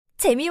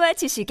재미와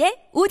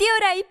지식의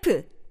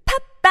오디오라이프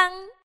팝빵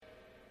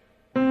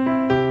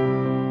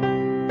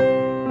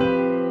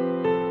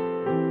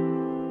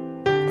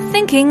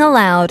Thinking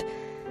Aloud.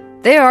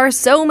 There are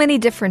so many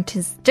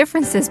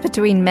differences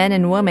between men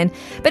and women,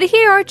 but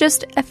here are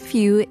just a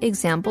few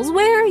examples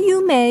where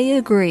you may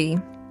agree.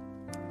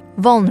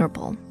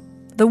 Vulnerable.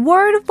 The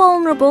word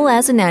vulnerable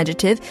as an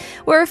adjective,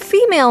 where a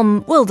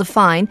female will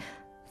define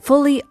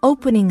fully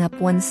opening up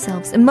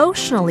oneself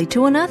emotionally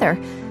to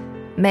another.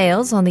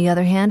 Males, on the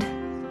other hand,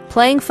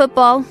 playing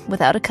football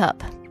without a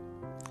cup.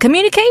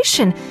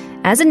 Communication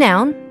as a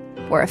noun,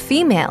 where a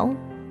female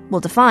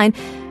will define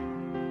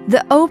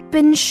the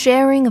open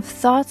sharing of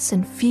thoughts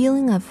and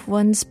feeling of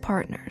one's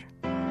partner.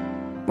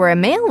 Where a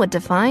male would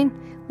define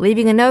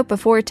leaving a note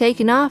before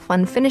taking off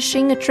on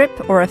finishing a trip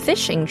or a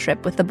fishing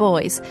trip with the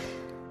boys.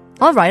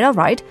 All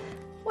right.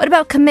 What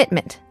about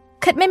commitment?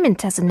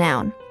 Commitment as a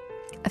noun.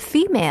 A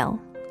female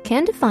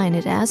can define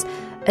it as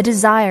a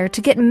desire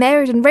to get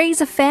married and raise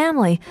a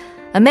family.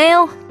 A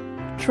male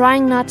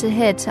trying not to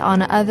hit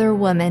on other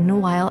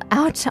women while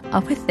out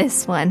with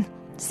this one.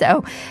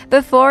 So,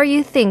 before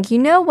you think you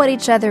know what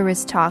each other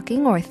is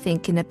talking or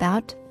thinking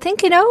about,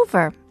 think it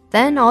over.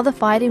 Then all the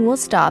fighting will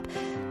stop,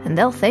 and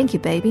they'll thank you,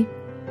 baby.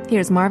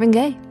 Here's Marvin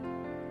Gaye.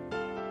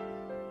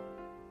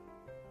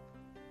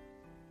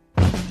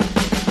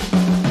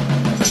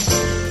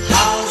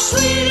 How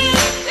sweet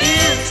it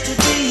is to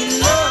be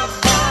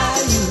loved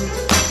by you.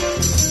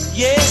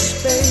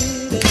 Yes,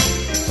 baby.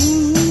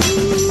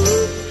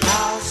 Ooh,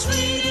 how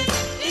sweet it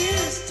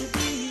is to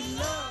be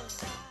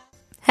loved.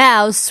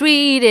 How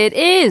sweet it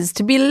is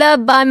to be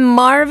loved by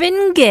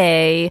Marvin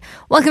Gaye.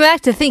 Welcome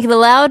back to Thinking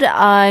Aloud.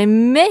 I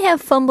may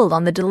have fumbled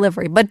on the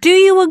delivery, but do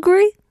you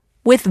agree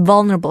with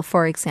vulnerable,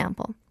 for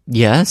example?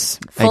 Yes,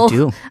 I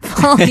do.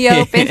 Fully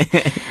open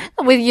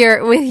with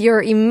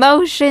your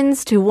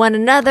emotions to one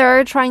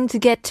another, trying to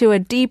get to a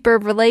deeper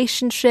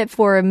relationship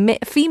for a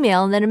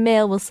female, and then a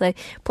male will say,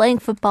 playing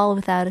football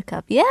without a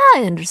cup. Yeah,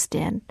 I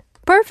understand.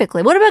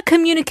 Perfectly. What about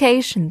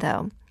communication,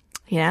 though?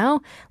 You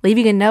know,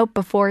 leaving a note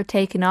before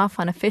taking off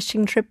on a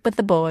fishing trip with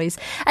the boys.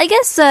 I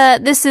guess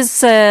this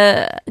is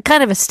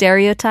kind of a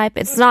stereotype.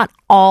 It's not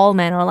all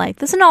men are like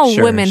this, and all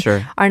women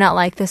are not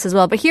like this as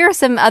well. But here are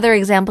some other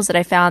examples that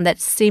I found that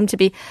seem to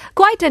be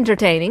quite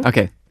entertaining.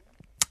 Okay.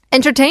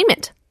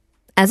 Entertainment.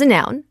 As a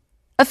noun,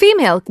 a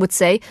female would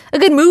say a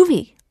good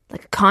movie,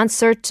 like a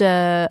concert,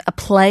 a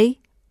play,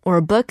 or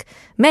a book.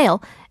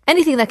 Male,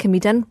 anything that can be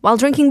done while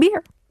drinking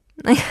beer.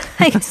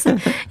 I guess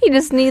you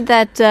just need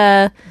that...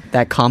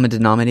 that common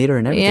denominator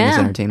in everything is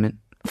entertainment.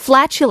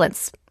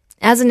 Flatulence,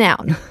 as a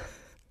noun.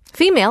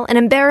 Female, an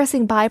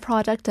embarrassing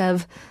byproduct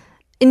of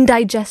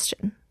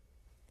indigestion.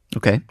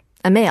 Okay.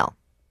 A male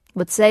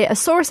would say a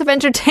source of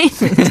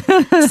entertainment.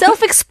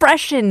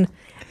 Self-expression.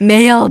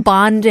 Male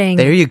bonding.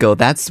 There you go.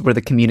 That's where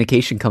the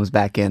communication comes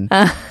back in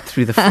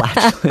through the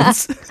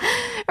flatulence.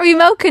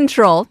 Remote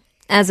control,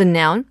 as a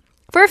noun.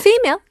 For a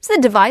female, it's a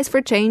device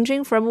for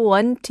changing from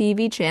one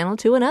TV channel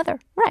to another.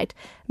 Right.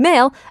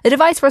 Male, a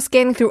device for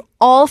scanning through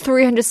all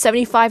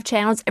 375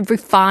 channels every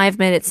 5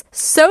 minutes.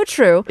 So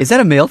true. Is that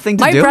a male thing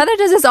to do? My brother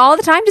does this all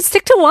the time. Just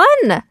stick to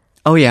one.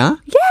 Oh, yeah?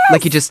 Yes.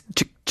 Like he just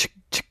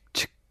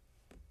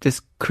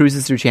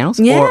cruises through channels?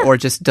 Yeah. Or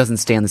just doesn't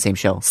stay on the same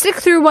show? Stick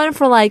through one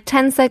for like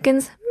 10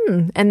 seconds,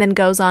 and then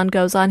goes on.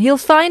 He'll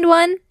find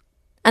one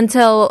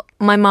until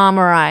my mom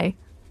or I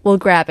will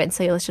grab it and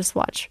say, let's just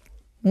watch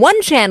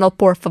one channel,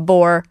 por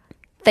favor.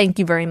 Thank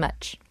you very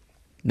much.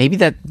 Maybe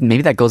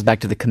that goes back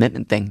to the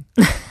commitment thing.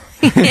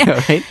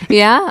 Yeah. Right?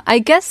 Yeah, I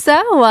guess so.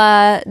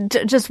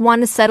 Just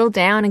want to settle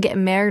down and get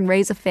married and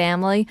raise a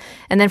family.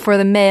 And then for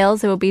the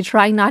males, it will be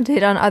trying not to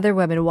hit on other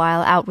women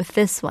while out with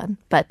this one.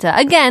 But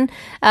again,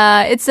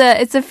 it's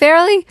a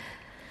fairly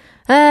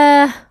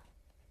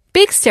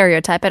big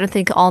stereotype. I don't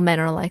think all men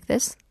are like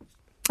this.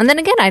 And then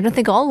again, I don't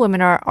think all women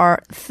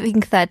are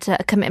think that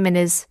a commitment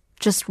is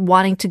just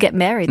wanting to get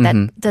married. That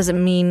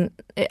doesn't mean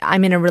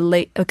I'm in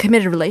a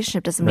committed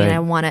relationship. Doesn't mean I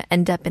want to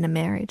end up in a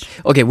marriage.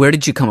 Okay, where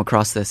did you come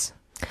across this?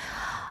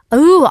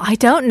 Oh, I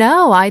don't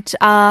know. I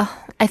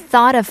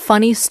thought of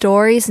funny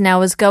stories, and I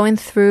was going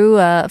through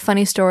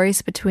funny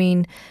stories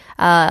between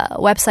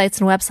websites,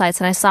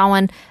 and I saw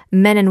one,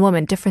 men and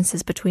women,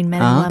 differences between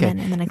men and women,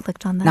 and then I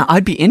clicked on that. Now,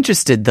 I'd be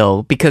interested,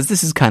 though, because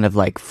this is kind of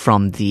like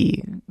from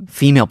the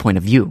female point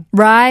of view.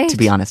 Right. To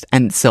be honest.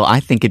 And so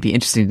I think it'd be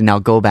interesting to now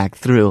go back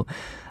through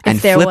and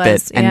flip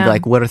it and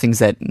like what are things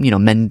that,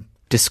 men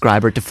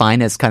describe or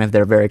define as kind of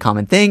their very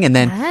common thing, and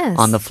then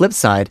on the flip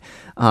side,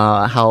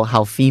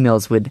 how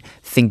females would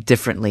think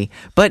differently.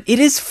 But it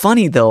is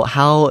funny though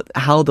how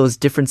those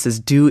differences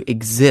do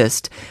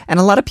exist, and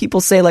a lot of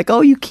people say like,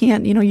 oh, you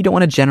can't, you don't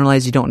want to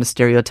generalize, you don't want to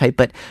stereotype,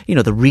 but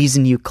the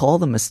reason you call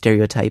them a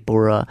stereotype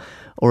or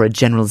a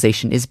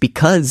generalization is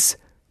because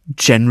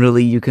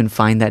generally you can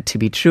find that to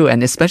be true.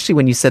 And especially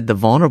when you said the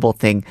vulnerable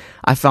thing,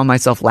 I found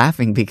myself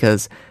laughing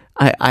because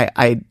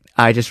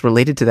I just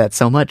related to that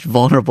so much.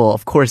 Vulnerable,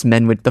 of course,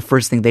 men the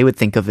first thing they would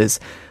think of is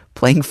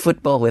playing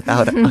football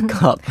without a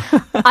cup.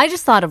 I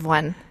just thought of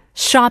one.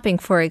 shopping,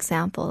 for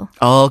example.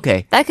 Oh,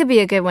 okay. That could be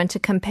a good one to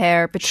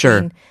compare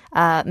between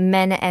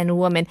men and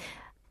women.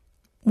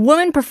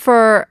 Women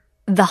prefer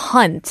the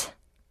hunt.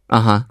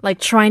 Like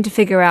trying to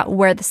figure out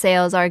where the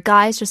sales are.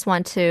 Guys just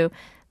want to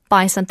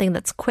buy something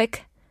that's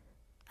quick.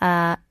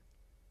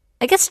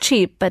 I guess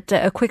cheap, but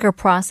a quicker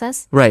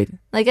process. Right.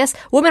 I guess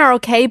women are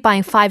okay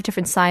buying 5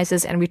 different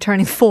sizes and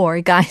returning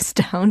 4. Guys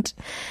don't.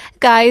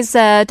 Guys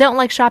don't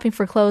like shopping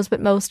for clothes,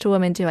 but most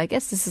women do. I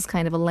guess this is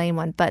kind of a lame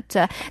one. But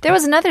there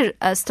was another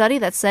study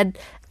that said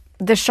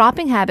the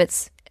shopping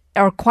habits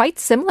are quite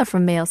similar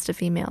from males to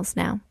females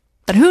now.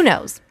 But who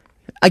knows?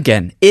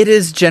 Again, it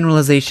is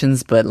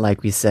generalizations, but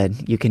like we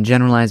said, you can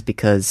generalize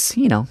because,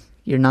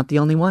 you're not the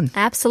only one.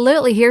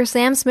 Absolutely. Here's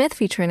Sam Smith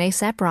featuring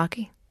A$AP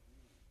Rocky.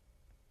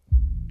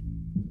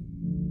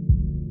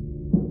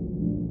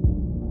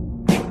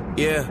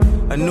 Yeah,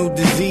 a new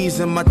disease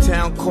in my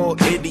town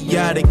called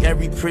idiotic.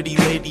 Every pretty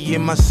lady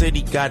in my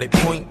city got it.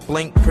 Point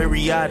blank,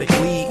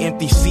 periodically.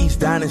 Empty seats,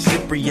 dining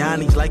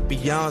Cipriani's like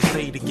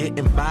Beyonce. To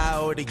getting by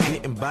or to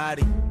getting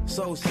body.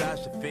 So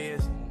Sasha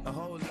Fierce.